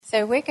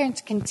So we're going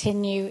to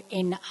continue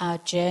in our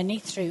journey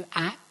through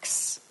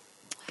Acts.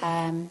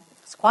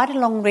 It's quite a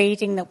long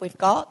reading that we've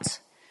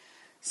got.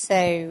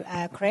 So,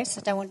 Chris,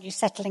 I don't want you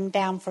settling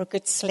down for a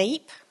good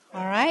sleep,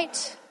 all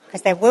right?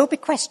 Because there will be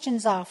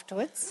questions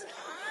afterwards.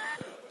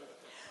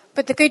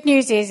 But the good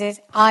news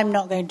is I'm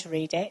not going to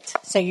read it,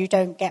 so you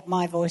don't get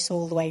my voice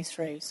all the way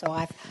through.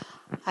 So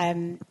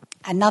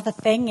another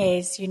thing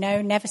is,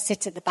 never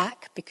sit at the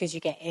back because you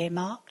get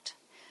earmarked.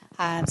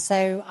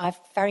 So I've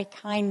very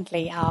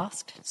kindly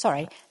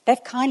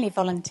they've kindly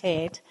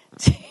volunteered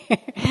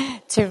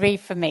to read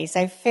for me.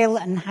 So Phil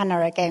and Hannah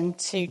are going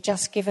to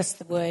just give us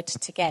the word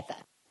together.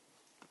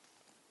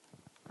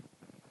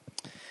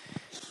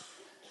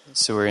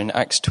 So we're in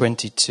Acts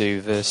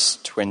 22, verse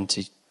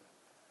 30.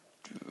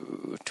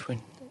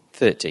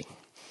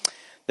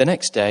 The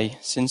next day,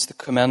 since the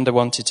commander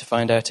wanted to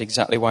find out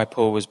exactly why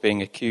Paul was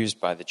being accused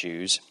by the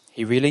Jews,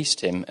 he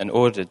released him and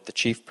ordered the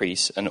chief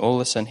priests and all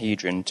the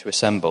Sanhedrin to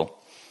assemble.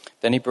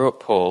 Then he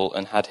brought Paul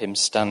and had him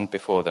stand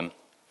before them.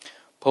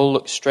 Paul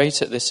looked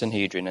straight at the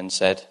Sanhedrin and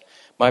said,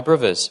 "My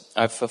brothers,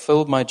 I've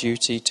fulfilled my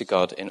duty to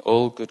God in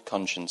all good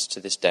conscience to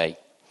this day."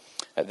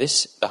 At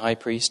this, the high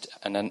priest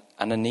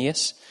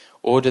Ananias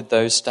ordered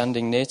those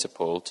standing near to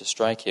Paul to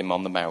strike him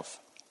on the mouth.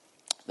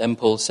 Then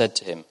Paul said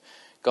to him,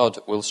 "God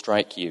will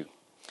strike you,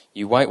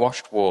 you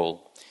whitewashed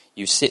wall.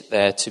 You sit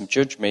there to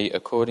judge me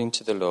according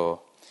to the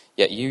law.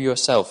 Yet you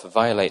yourself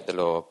violate the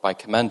law by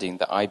commanding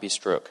that I be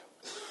struck."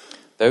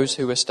 Those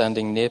who were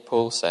standing near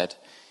Paul said,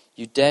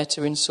 "You dare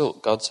to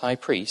insult God's high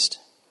priest?"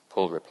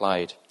 Paul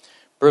replied,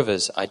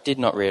 "Brothers, I did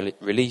not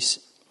realize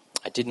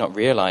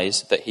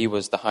that he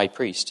was the high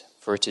priest,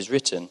 for it is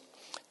written,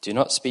 'Do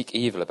not speak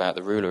evil about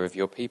the ruler of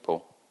your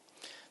people.'"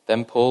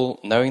 Then Paul,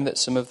 knowing that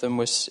some of them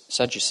were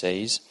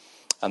Sadducees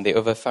and the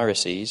other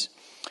Pharisees,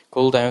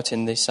 called out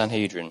in the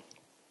Sanhedrin,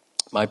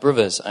 "My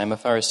brothers, I am a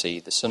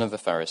Pharisee, the son of a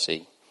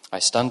Pharisee. I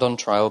stand on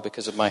trial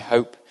because of my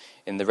hope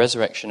in the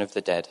resurrection of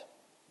the dead."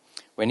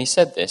 When he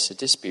said this, a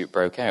dispute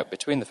broke out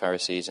between the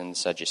Pharisees and the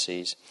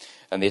Sadducees,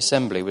 and the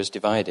assembly was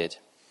divided.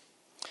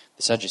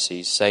 The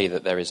Sadducees say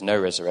that there is no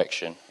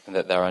resurrection, and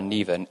that there are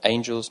neither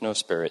angels nor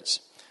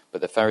spirits,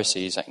 but the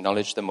Pharisees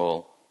acknowledge them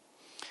all.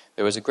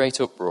 There was a great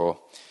uproar,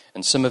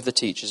 and some of the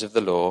teachers of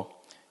the law,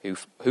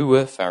 who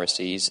were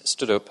Pharisees,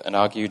 stood up and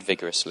argued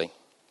vigorously.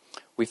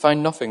 We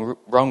find nothing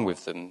wrong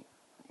with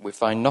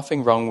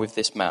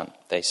this man,"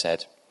 they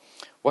said.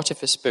 "What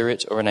if a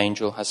spirit or an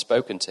angel has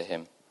spoken to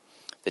him?"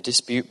 The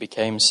dispute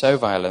became so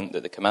violent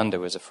that the commander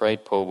was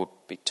afraid Paul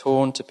would be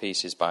torn to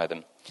pieces by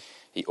them.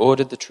 He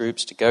ordered the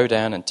troops to go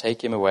down and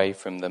take him away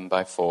from them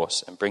by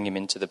force and bring him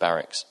into the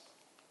barracks.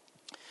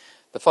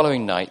 The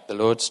following night the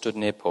Lord stood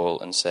near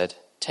Paul and said,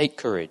 "Take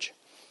courage.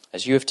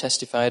 As you have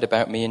testified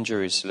about me in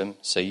Jerusalem,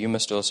 so you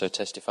must also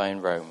testify in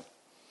Rome."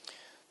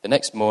 The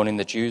next morning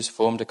the Jews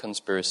formed a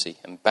conspiracy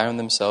and bound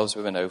themselves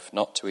with an oath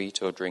not to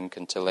eat or drink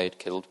until they had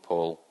killed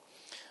Paul.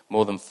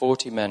 More than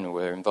 40 men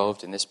were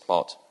involved in this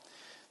plot.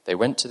 They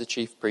went to the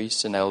chief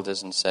priests and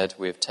elders and said,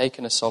 "We have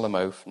taken a solemn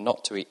oath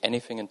not to eat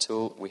anything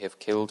until we have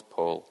killed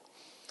Paul.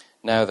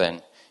 Now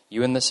then,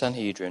 you and the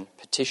Sanhedrin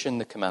petition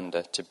the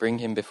commander to bring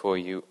him before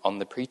you on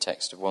the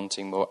pretext of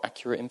wanting more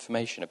accurate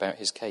information about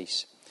his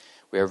case.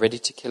 We are ready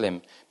to kill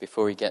him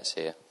before he gets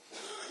here."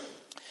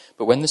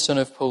 But when the son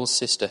of Paul's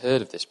sister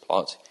heard of this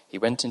plot, he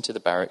went into the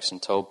barracks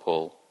and told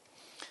Paul.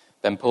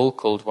 Then Paul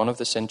called one of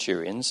the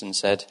centurions and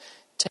said,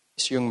 "Take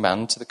this young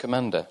man to the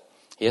commander.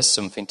 He has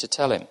something to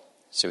tell him."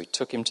 So he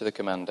took him to the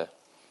commander.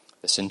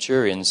 The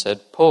centurion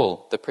said,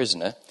 "Paul, the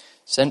prisoner,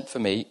 sent for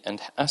me and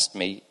asked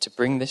me to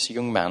bring this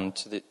young man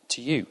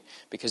to you,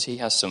 because he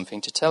has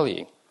something to tell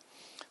you."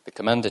 The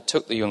commander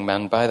took the young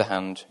man by the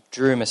hand,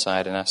 drew him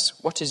aside and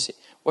asked, What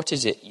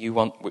is it you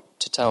want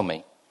to tell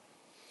me?"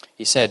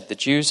 He said, "The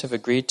Jews have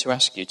agreed to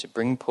ask you to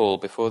bring Paul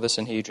before the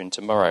Sanhedrin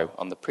tomorrow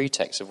on the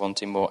pretext of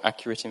wanting more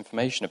accurate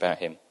information about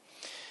him.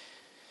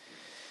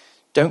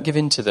 Don't give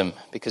in to them,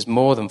 because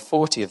more than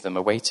 40 of them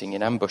are waiting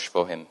in ambush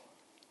for him.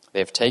 They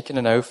have taken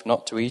an oath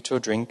not to eat or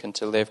drink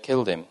until they have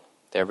killed him.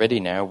 They are ready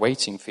now,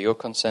 waiting for your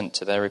consent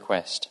to their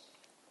request."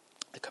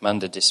 The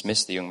commander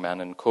dismissed the young man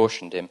and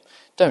cautioned him,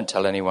 "Don't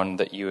tell anyone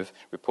that you have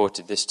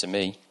reported this to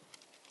me."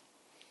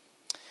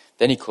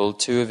 Then he called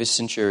 2 of his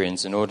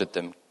centurions and ordered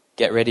them,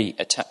 "Get ready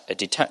a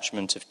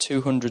detachment of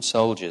 200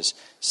 soldiers,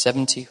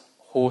 70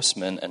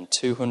 horsemen and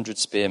 200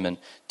 spearmen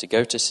to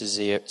go to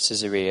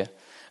Caesarea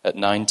at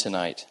 9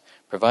 tonight.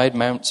 Provide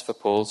mounts for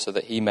Paul so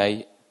that he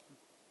may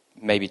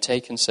be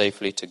taken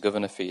safely to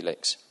Governor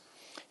Felix."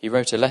 He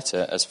wrote a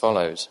letter as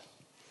follows.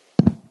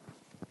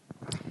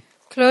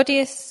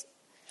 Claudius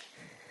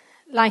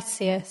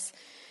Lysias,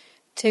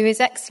 to His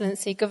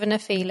Excellency Governor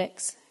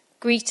Felix,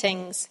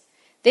 greetings.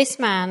 This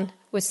man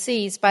was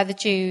seized by the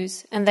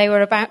Jews, and they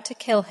were about to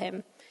kill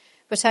him.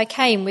 But I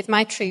came with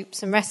my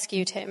troops and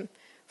rescued him,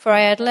 for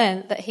I had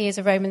learnt that he is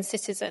a Roman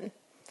citizen.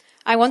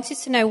 I wanted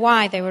to know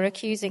why they were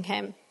accusing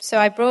him, so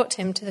I brought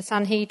him to the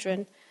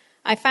Sanhedrin.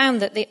 I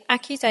found that the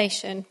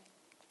accusation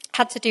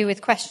had to do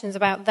with questions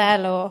about their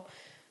law,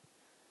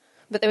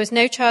 but there was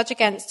no charge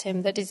against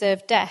him that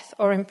deserved death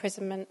or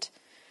imprisonment.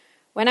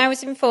 When I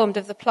was informed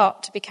of the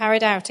plot to be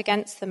carried out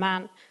against the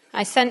man,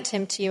 I sent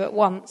him to you at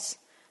once.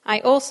 I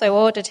also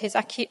ordered his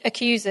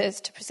accusers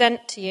to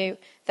present to you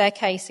their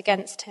case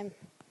against him."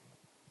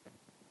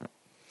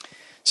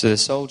 So the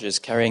soldiers,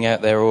 carrying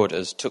out their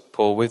orders, took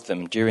Paul with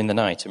them during the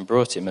night and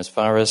brought him as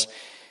far as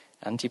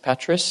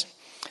Antipatris.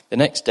 The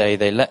next day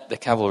they let the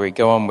cavalry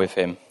go on with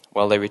him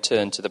while they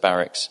returned to the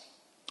barracks.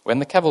 When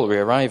the cavalry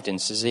arrived in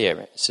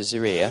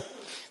Caesarea,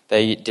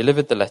 they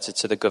delivered the letter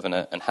to the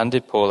governor and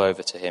handed Paul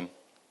over to him.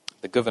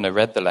 The governor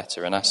read the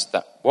letter and asked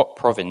what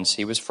province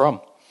he was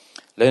from.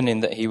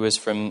 Learning that he was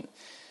from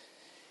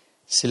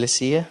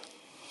Cilicia,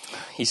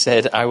 he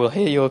said, "I will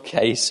hear your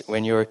case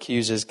when your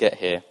accusers get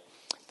here."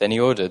 Then he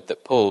ordered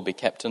that Paul be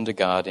kept under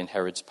guard in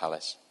Herod's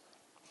palace.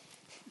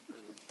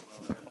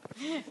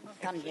 Well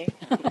done, you.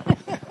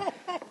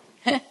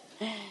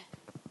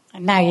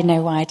 And now you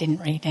know why I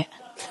didn't read it.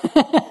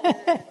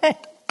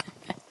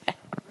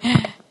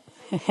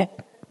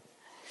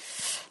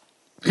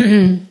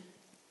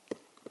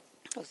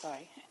 Oh,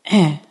 sorry.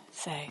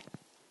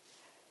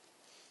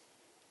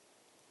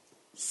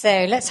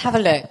 So let's have a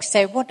look.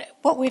 So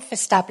what we've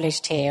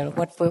established here,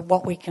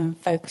 what we can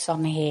focus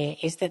on here,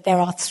 is that there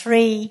are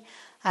three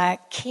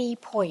key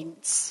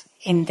points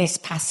in this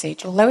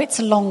passage. Although it's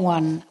a long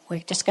one, we're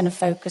just going to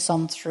focus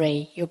on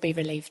three. You'll be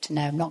relieved to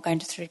know I'm not going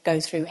to go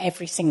through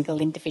every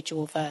single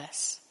individual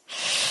verse.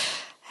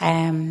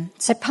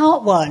 So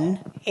part one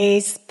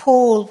is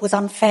Paul was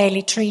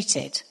unfairly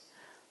treated,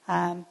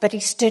 but he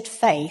stood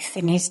faith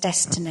in his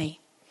destiny.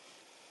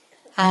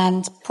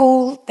 And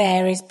Paul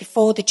there is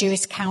before the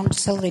Jewish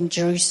council in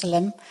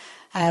Jerusalem,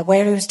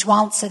 where he was to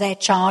answer their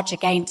charge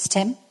against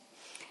him.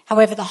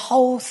 However, the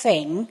whole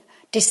thing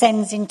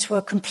descends into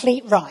a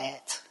complete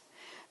riot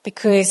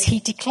because he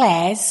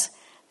declares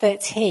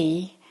that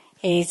he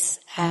is,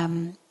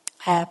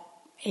 it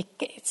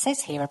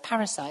says here, a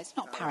parasite. It's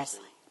not a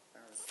parasite.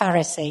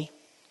 Pharisee.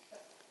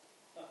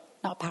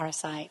 Not a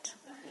parasite.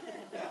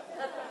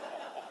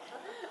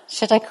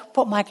 Should I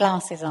put my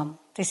glasses on?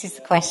 This is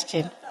the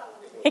question.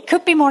 It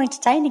could be more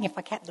entertaining if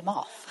I kept them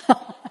off.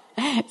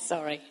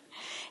 Sorry.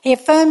 He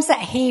affirms that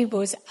he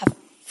was a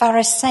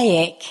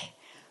Pharisaic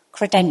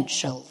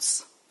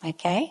credentials,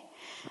 okay?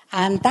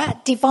 And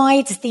that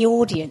divides the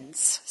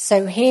audience.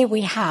 So here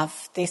we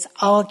have this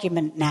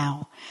argument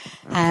now.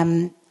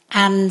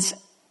 And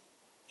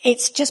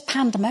it's just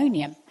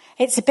pandemonium.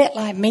 It's a bit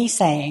like me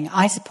saying,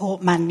 I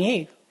support Man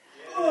U.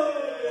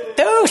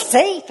 Oh,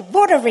 see?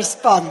 What a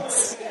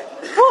response.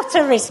 What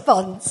a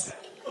response.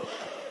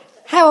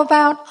 How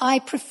about I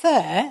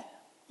prefer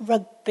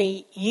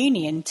rugby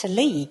union to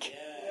league?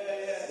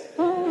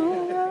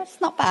 Oh,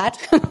 it's not bad.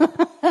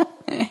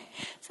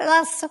 So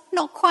that's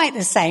not quite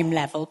the same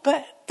level,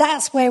 but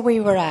that's where we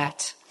were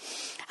at.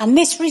 And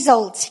this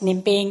results in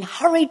him being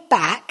hurried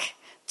back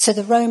to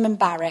the Roman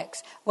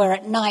barracks, where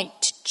at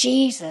night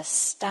Jesus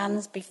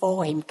stands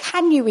before him.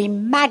 Can you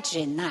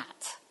imagine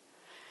that?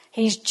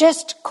 He's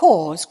just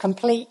caused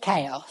complete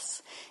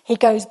chaos. He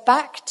goes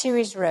back to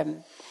his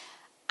room,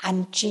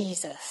 and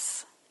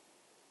Jesus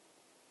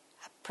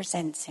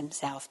presents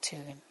himself to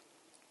him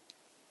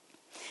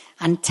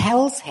and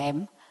tells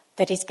him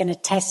that he's going to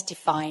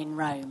testify in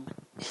Rome.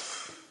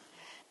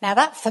 Now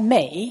that, for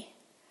me,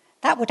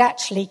 that would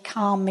actually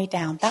calm me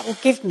down. That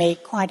would give me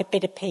quite a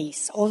bit of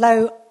peace.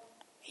 Although,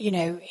 you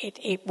know,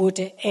 it would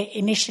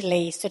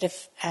initially sort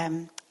of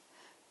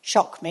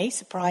shock me,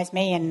 surprise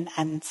me,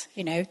 and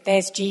you know,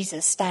 there's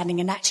Jesus standing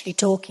and actually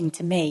talking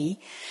to me.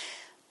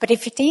 But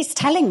if he's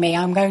telling me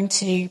I'm going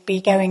to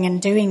be going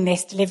and doing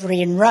this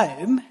delivery in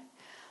Rome,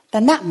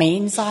 then that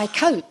means I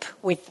cope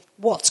with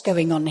what's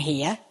going on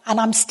here, and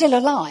I'm still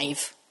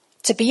alive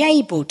to be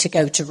able to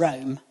go to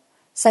Rome.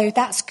 So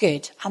that's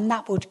good, and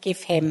that would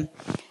give him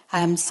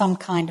some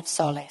kind of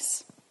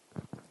solace.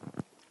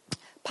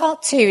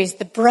 Part two is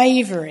the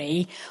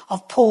bravery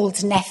of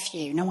Paul's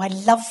nephew. Now, I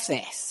love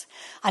this.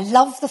 I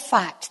love the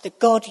fact that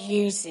God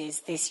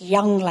uses this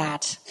young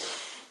lad.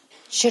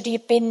 Should he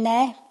have been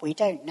there? We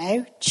don't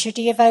know. Should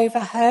he have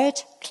overheard?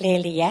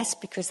 Clearly yes,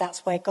 because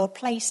that's where God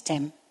placed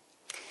him.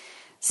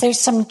 So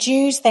some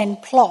Jews then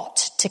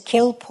plot to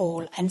kill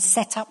Paul and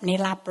set up an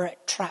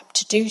elaborate trap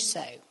to do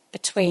so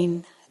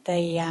between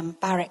the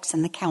barracks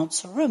and the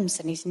council rooms.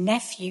 And his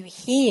nephew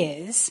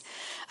hears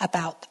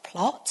about the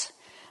plot,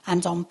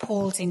 and on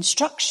Paul's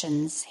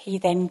instructions, he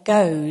then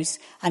goes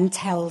and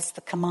tells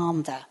the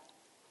commander.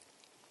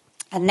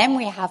 And then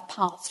we have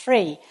part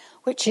three,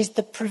 which is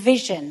the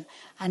provision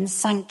and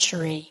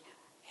sanctuary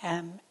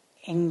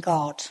in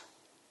God.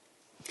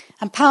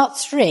 And part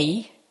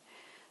three,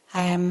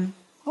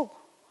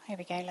 here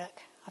we go,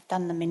 look, I've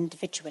done them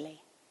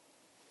individually.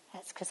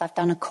 That's because I've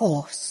done a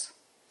course.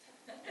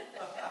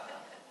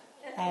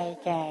 There you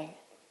go.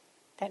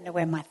 Don't know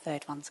where my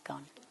third one's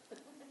gone.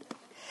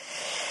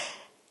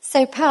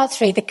 So part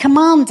three, the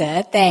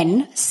commander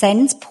then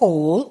sends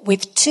Paul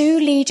with 2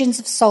 legions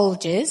of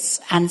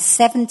soldiers and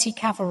 70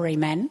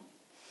 cavalrymen.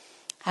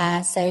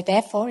 So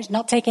therefore, he's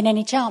not taking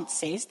any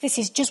chances. This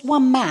is just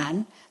one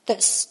man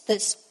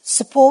that's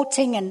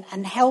supporting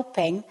and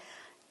helping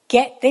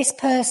get this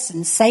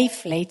person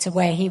safely to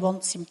where he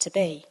wants him to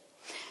be.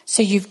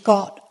 So you've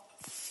got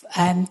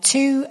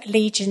 2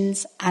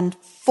 legions and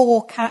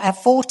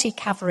 40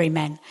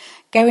 cavalrymen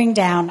going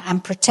down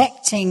and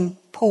protecting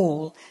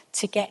Paul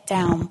to get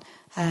down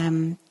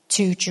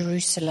to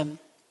Jerusalem.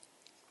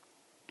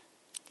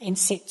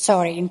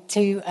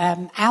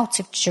 Out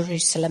of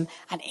Jerusalem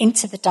and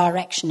into the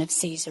direction of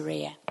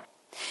Caesarea.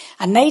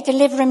 And they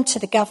deliver him to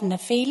the governor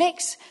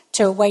Felix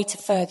to await a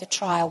further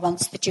trial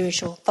once the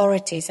Jewish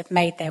authorities have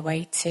made their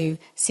way to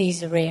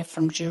Caesarea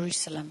from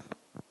Jerusalem.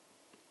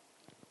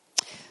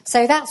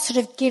 So that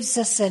sort of gives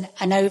us an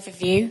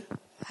overview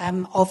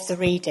of the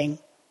reading.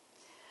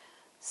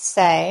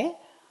 So,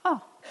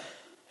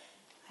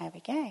 there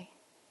we go.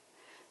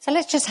 So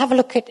let's just have a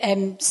look at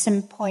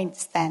some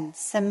points then,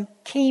 some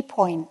key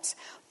points.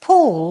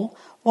 Paul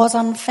was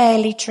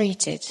unfairly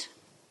treated.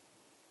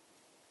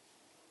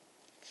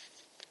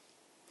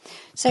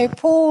 So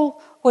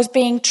Paul was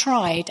being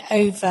tried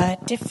over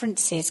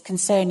differences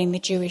concerning the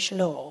Jewish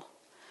law,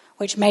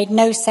 which made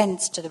no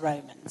sense to the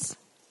Romans.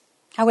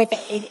 However,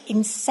 it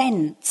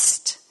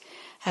incensed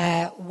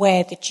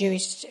where the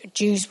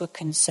Jews were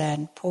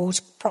concerned, Paul's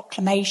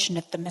proclamation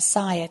of the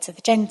Messiah to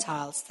the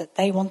Gentiles, that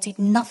they wanted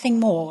nothing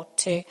more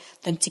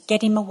than to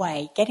get him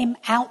away, get him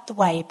out the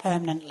way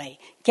permanently,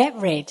 get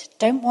rid,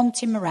 don't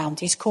want him around,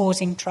 he's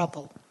causing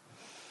trouble.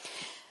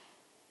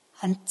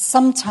 And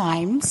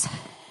sometimes,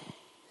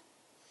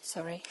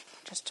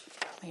 just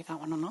leave that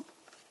one or not.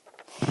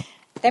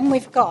 Then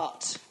we've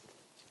got,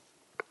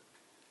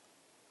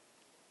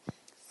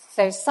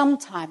 so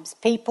sometimes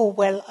people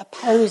will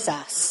oppose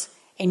us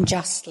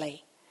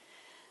unjustly.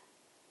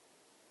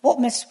 What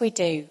must we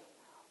do?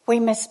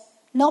 We must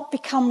not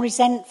become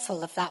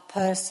resentful of that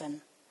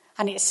person.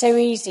 And it's so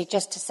easy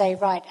just to say,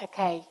 right,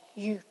 okay,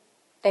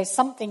 there's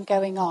something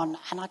going on,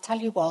 and I tell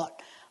you what,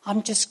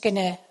 I'm just going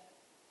to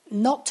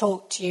not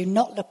talk to you,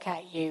 not look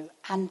at you,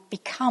 and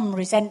become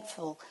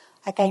resentful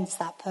against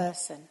that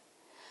person.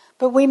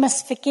 But we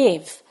must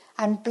forgive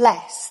and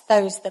bless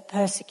those that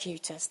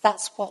persecute us.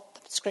 That's what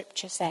the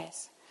scripture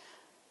says.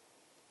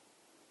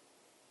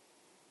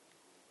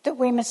 That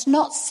we must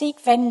not seek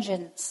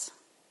vengeance,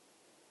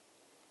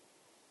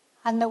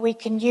 and that we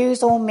can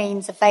use all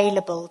means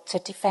available to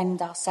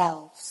defend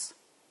ourselves.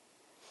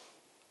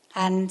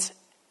 And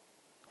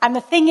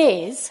the thing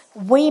is,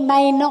 we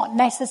may not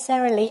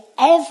necessarily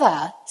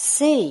ever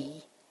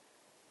see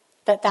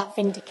that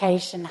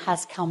vindication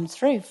has come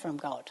through from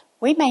God.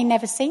 We may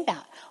never see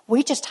that.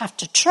 We just have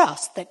to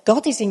trust that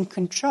God is in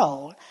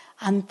control,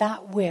 and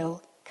that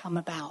will come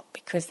about,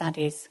 because that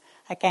is,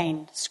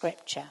 again,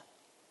 scripture.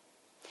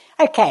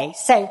 Okay,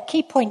 so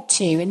key point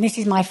 2, and this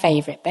is my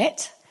favourite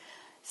bit.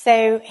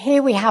 So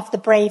here we have the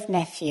brave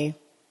nephew.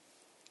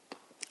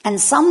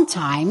 And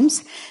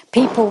sometimes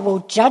people will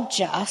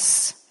judge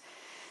us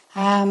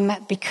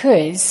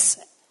because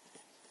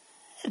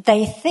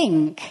they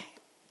think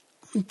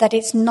that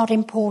it's not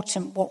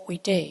important what we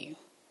do.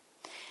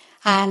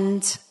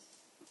 And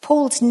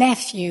Paul's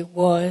nephew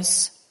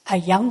was a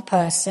young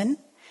person,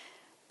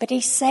 but he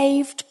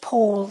saved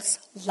Paul's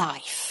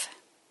life.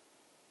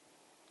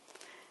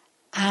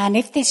 And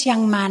if this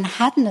young man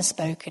hadn't have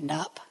spoken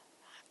up,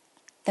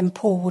 then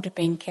Paul would have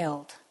been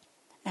killed.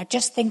 Now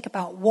just think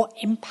about what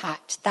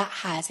impact that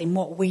has in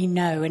what we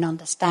know and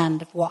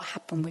understand of what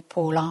happened with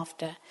Paul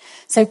after.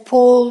 So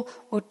Paul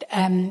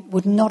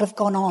would not have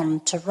gone on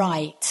to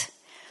write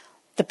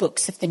the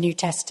books of the New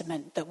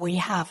Testament that we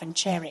have and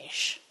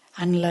cherish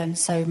and learn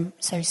so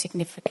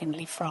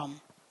significantly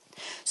from.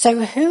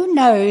 So who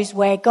knows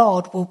where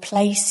God will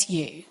place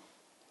you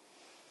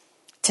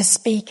to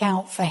speak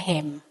out for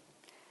him?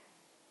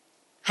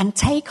 And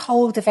take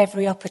hold of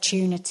every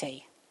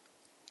opportunity.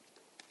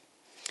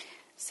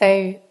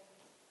 So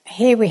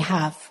here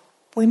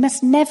we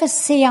must never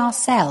see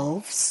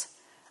ourselves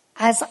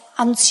as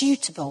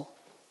unsuitable.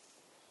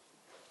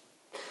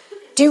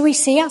 Do we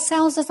see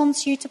ourselves as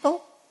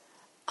unsuitable?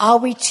 Are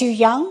we too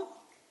young?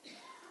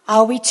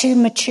 Are we too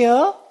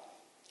mature?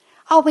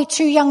 Are we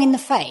too young in the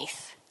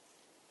faith?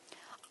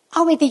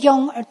 Are we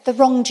the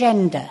wrong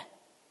gender?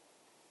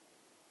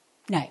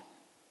 No.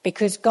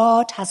 Because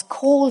God has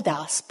called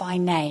us by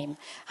name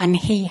and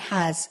he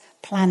has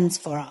plans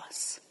for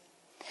us.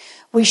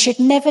 We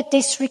should never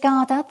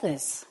disregard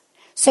others.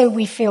 So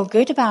we feel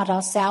good about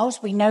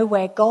ourselves. We know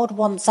where God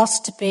wants us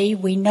to be.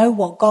 We know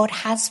what God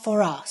has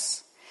for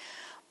us.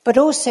 But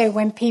also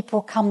when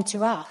people come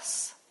to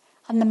us,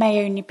 and they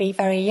may only be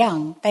very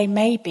young, they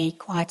may be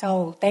quite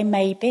old, they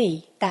may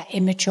be that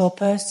immature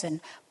person,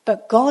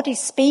 but God is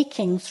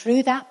speaking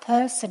through that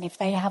person if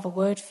they have a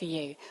word for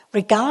you,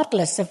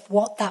 regardless of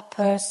what that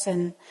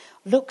person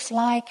looks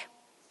like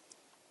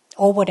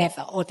or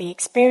whatever, or the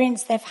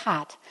experience they've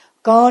had.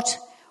 God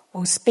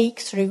will speak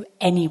through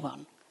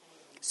anyone.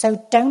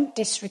 So don't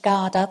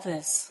disregard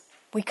others.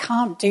 We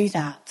can't do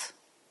that.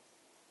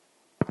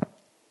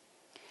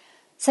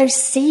 So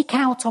seek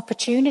out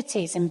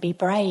opportunities and be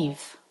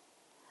brave.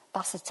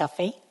 That's a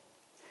toughie.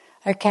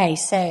 Okay,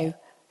 so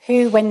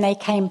who, when they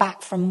came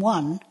back from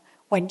one,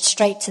 went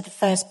straight to the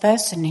first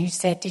person who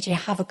said, "Did you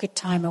have a good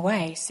time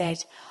away?"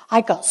 Said,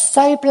 "I got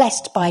so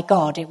blessed by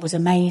God, it was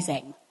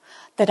amazing,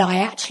 that I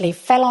actually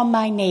fell on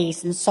my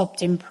knees and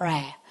sobbed in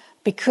prayer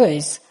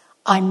because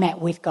I met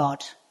with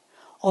God."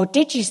 Or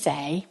did you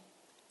say,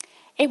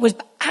 "It was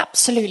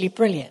absolutely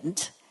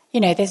brilliant.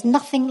 You know, there's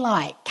nothing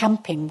like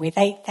camping with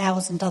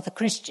 8,000 other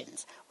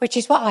Christians," which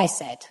is what I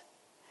said.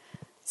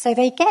 So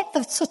they get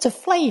the sort of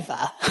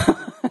flavour.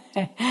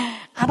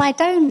 And I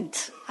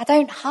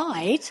don't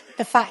hide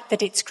the fact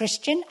that it's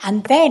Christian.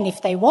 And then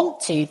if they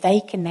want to,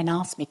 they can then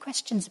ask me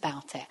questions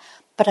about it.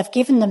 But I've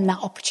given them that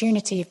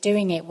opportunity of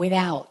doing it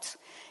without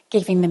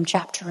giving them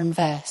chapter and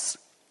verse.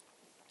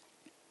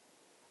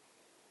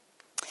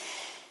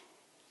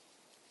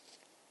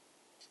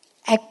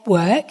 At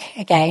work,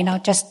 again, I'll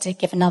just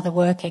give another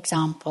work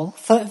example.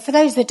 For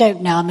those that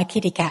don't know, I'm a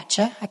kiddie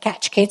catcher. I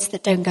catch kids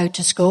that don't go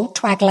to school.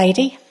 Twag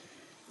lady.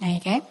 There you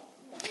go.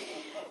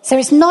 So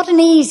it's not an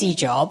easy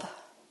job.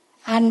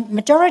 And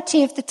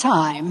majority of the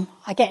time,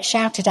 I get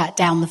shouted at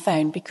down the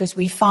phone because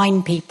we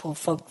fine people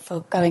for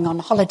going on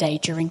holiday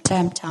during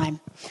term time.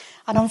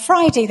 And on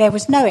Friday, there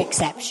was no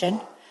exception.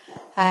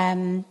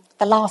 The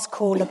last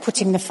caller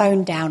putting the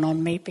phone down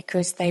on me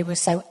because they were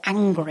so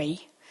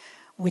angry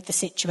with the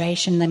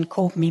situation, then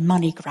called me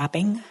money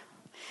grabbing.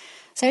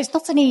 So it's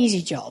not an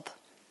easy job.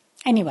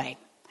 Anyway,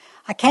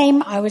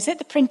 I was at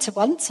the printer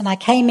once and I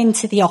came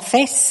into the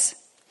office.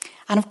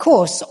 And of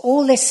course,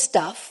 all this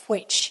stuff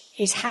which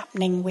is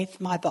happening with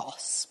my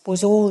boss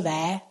was all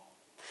there.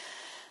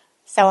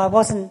 So I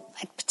wasn't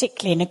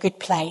particularly in a good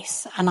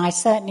place, and I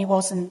certainly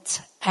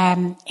wasn't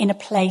in a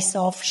place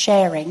of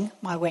sharing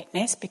my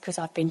witness, because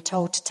I've been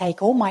told to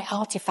take all my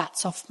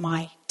artifacts off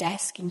my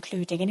desk,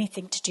 including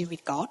anything to do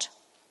with God.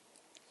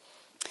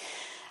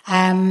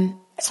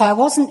 So I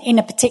wasn't in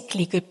a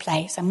particularly good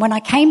place. And when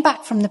I came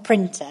back from the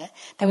printer,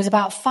 there was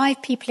about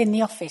 5 people in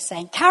the office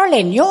saying,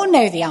 "Carolyn, you'll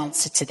know the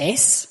answer to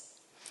this."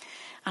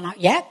 And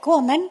yeah, go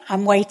on then.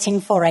 I'm waiting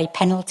for a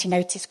penalty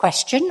notice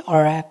question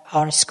or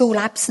a school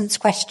absence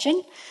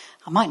question.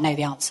 I might know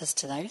the answers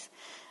to those.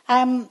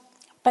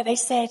 But they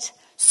said,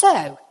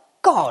 "So,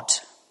 God."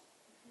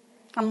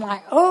 I'm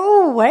like,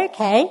 "Oh,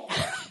 okay."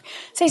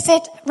 So they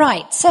said,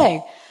 "Right,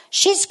 so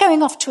she's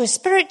going off to a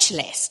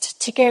spiritualist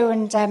to go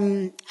and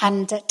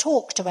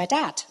talk to her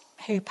dad,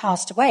 who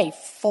passed away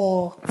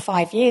 4 or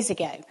 5 years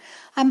ago.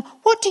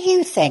 What do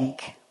you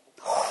think?"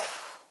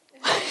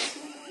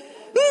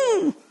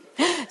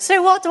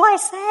 So what do I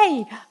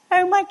say?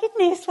 Oh my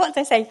goodness, what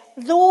do I say?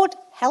 "Lord,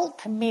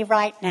 help me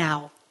right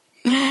now."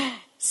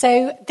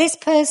 So this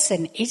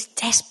person is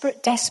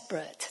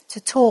desperate to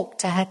talk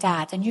to her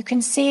dad, and you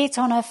can see it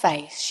on her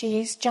face. She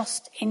is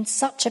just in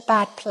such a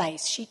bad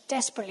place. She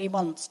desperately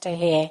wants to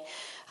hear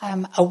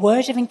a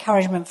word of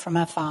encouragement from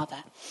her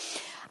father.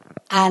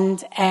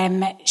 And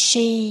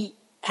she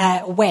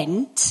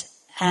went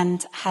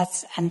and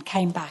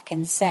came back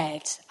and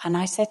said, and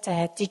I said to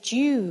her,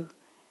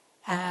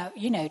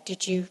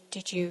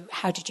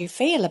 how did you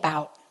feel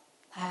about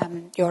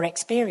your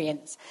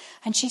experience?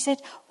 And she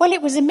said, "Well,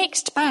 it was a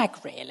mixed bag,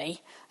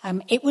 really.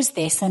 It was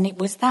this and it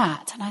was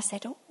that." And I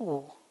said,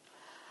 "Oh,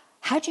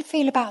 how do you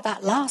feel about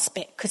that last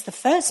bit? Because the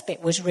first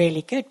bit was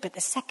really good, but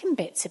the second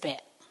bit's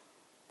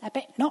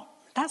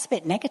that's a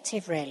bit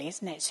negative, really,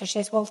 isn't it?" So she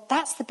says, "Well,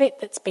 that's the bit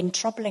that's been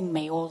troubling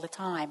me all the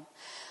time.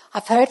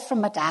 I've heard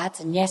from my dad,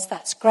 and yes,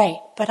 that's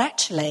great, but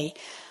actually,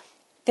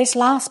 this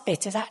last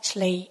bit has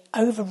actually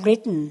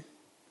overridden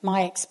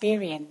my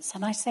experience."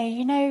 And I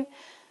say,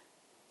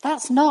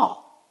 that's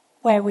not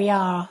where we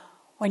are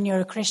when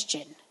you're a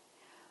Christian.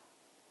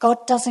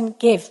 God doesn't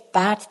give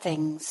bad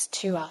things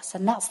to us,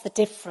 and that's the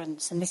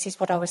difference. And this is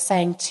what I was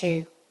saying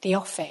to the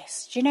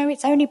office.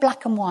 It's only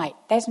black and white.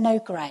 There's no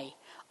grey.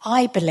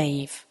 I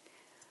believe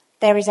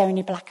there is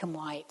only black and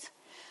white.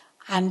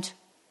 And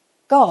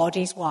God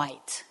is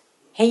white.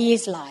 He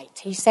is light.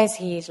 He says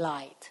he is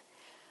light.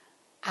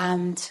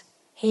 And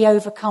he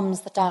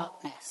overcomes the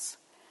darkness.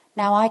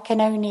 Now, I can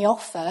only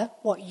offer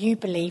what you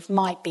believe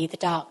might be the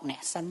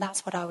darkness, and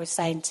that's what I was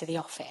saying to the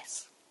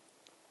office.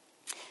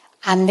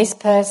 And this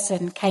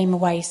person came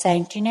away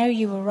saying,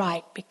 "You were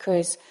right,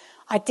 because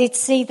I did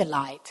see the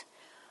light,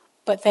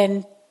 but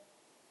then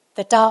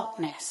the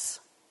darkness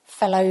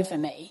fell over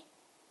me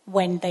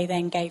when they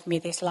then gave me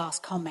this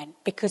last comment,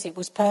 because it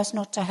was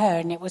personal to her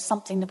and it was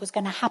something that was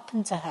going to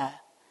happen to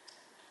her."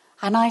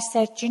 And I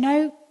said,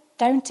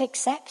 don't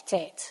accept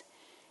it.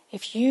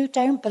 If you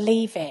don't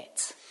believe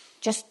it,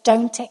 just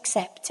don't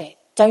accept it.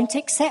 Don't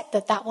accept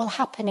that will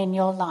happen in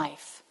your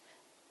life.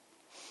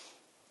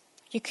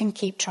 You can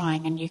keep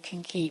trying, and you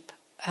can keep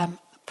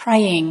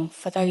praying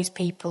for those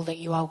people that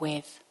you are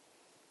with.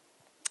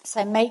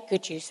 So make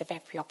good use of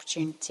every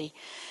opportunity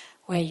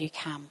where you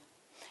can.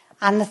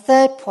 And the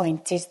third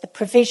point is the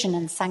provision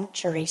and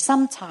sanctuary.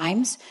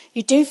 Sometimes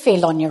you do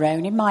feel on your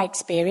own. In my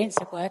experience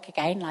at work,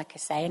 again, like I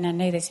say, and I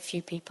know there's a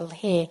few people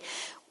here,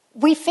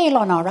 we feel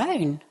on our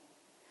own.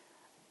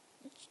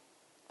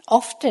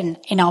 Often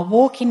in our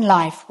walk in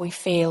life, we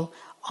feel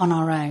on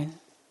our own.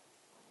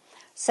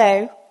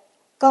 So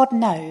God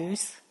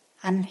knows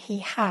and he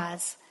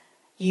has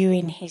you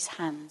in his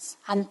hands.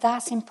 And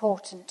that's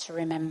important to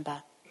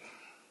remember.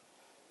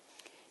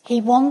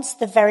 He wants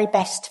the very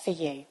best for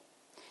you.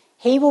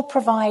 He will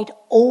provide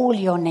all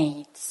your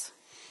needs.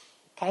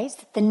 Okay, it's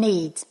the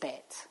needs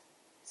bit.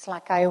 It's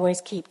like I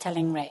always keep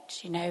telling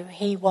Rich,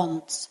 he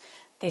wants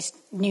this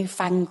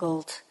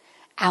newfangled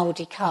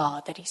Audi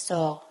car that he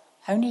saw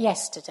only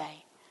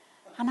yesterday.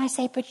 And I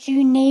say, but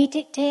you need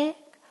it, dear.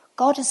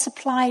 God has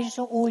supplied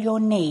all your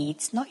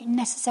needs, not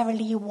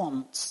necessarily your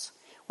wants.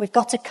 We've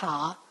got a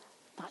car,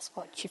 that's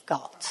what you've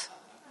got.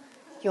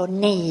 Your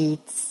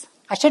needs.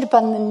 I should have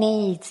done the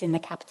needs in the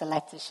capital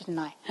letters, shouldn't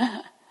I?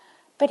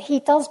 But he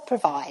does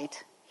provide.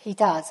 He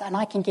does. And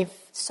I can give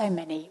so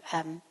many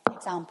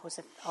examples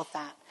of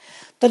that.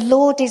 The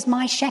Lord is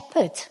my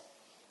shepherd.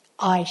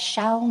 I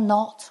shall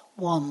not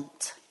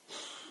want.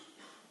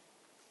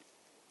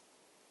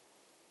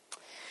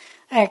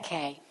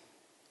 Okay.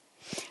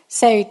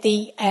 So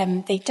the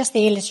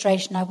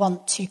illustration I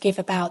want to give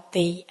about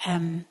the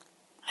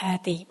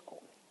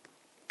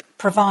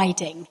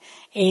providing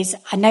is,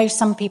 I know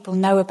some people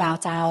know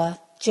about our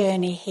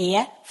journey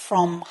here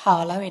from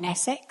Harlow in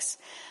Essex.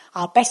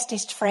 Our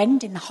bestest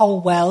friend in the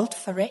whole world,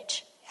 for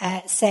Rich,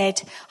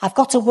 said, I've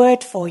got a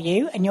word for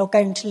you and you're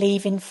going to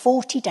leave in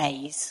 40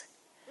 days.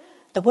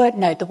 The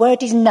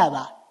word is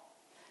Noah.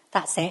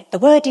 That's it. The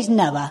word is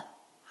Noah,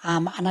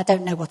 and I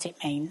don't know what it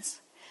means.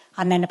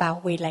 And then about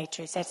a week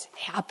later he says,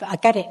 I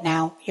get it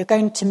now, you're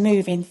going to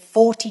move in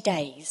 40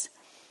 days.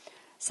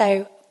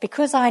 So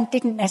because I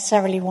didn't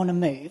necessarily want to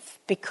move,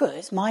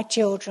 because my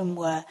children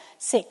were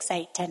 6,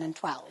 8, 10 and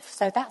 12,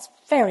 so that's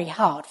very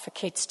hard for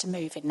kids to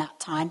move in that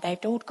time. They've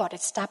all got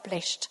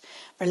established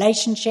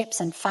relationships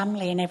and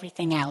family and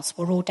everything else.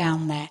 We're all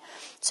down there.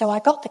 So I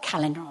got the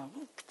calendar,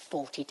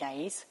 40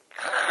 days.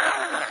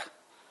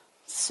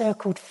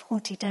 Circled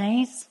 40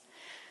 days.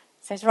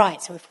 Says,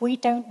 right, so if we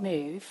don't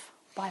move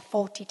by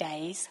 40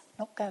 days,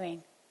 not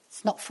going.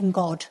 It's not from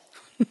God.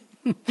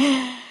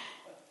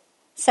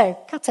 So,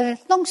 cut a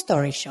long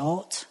story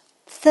short,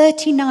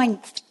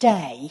 39th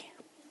day,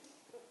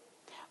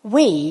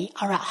 we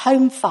are at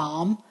home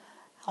farm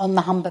on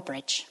the Humber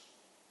Bridge,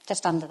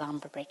 just under the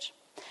Humber Bridge,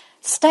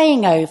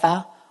 staying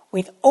over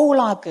with all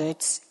our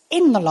goods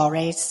in the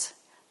lorries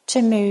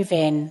to move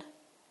in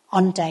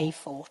on day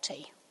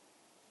 40.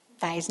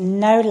 That is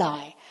no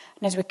lie.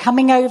 And as we're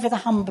coming over the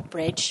Humber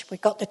Bridge,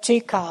 we've got the 2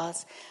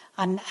 cars,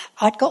 and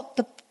I'd got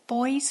the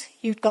boys,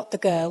 you'd got the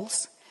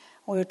girls.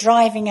 We were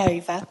driving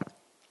over,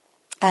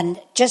 and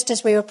just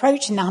as we were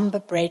approaching the Humber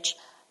Bridge,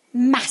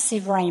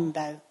 massive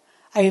rainbow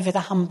over the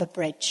Humber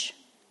Bridge.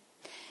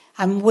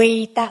 And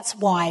that's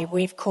why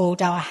we've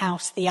called our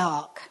house the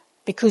Ark,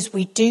 because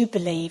we do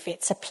believe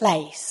it's a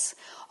place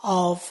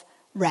of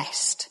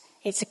rest.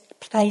 It's a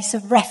place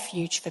of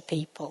refuge for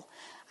people.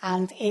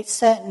 And it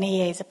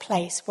certainly is a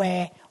place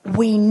where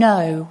we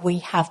know we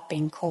have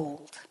been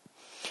called.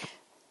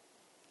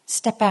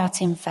 Step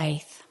out in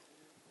faith.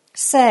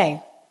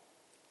 So,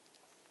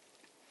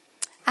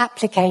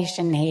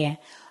 application here.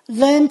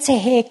 Learn to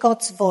hear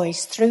God's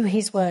voice through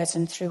his words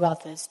and through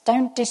others.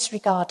 Don't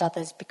disregard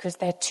others because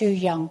they're too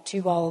young,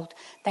 too old.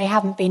 They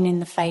haven't been in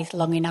the faith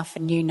long enough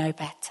and you know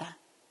better.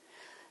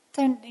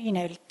 Don't,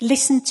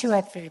 listen to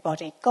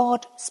everybody.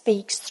 God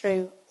speaks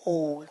through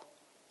all.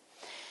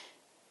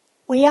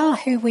 We are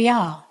who we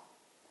are.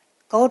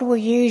 God will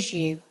use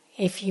you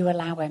if you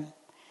allow him.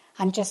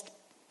 And just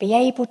be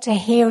able to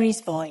hear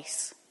his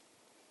voice.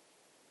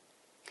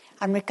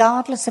 And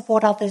regardless of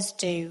what others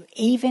do,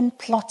 even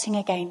plotting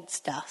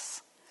against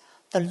us,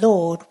 the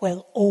Lord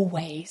will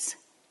always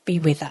be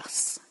with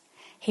us.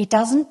 He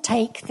doesn't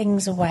take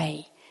things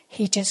away.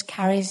 He just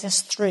carries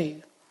us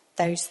through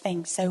those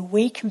things so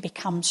we can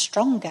become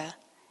stronger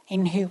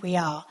in who we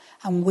are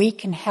and we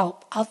can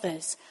help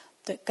others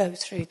that go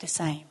through the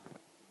same.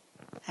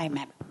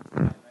 Amen.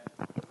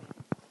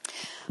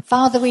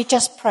 Father, we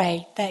just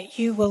pray that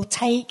you will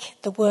take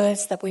the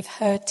words that we've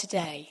heard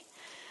today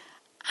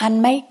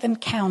and make them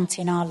count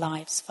in our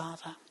lives,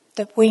 Father,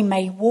 that we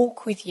may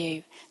walk with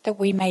you, that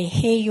we may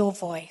hear your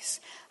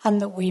voice,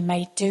 and that we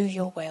may do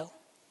your will.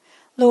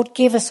 Lord,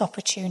 give us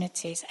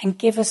opportunities and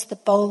give us the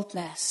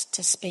boldness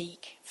to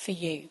speak for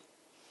you.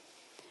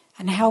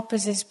 And help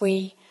us as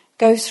we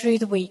go through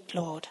the week,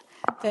 Lord,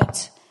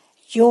 that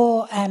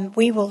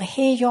we will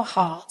hear your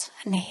heart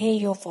and hear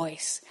your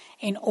voice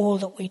in all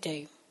that we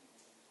do.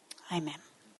 Amen.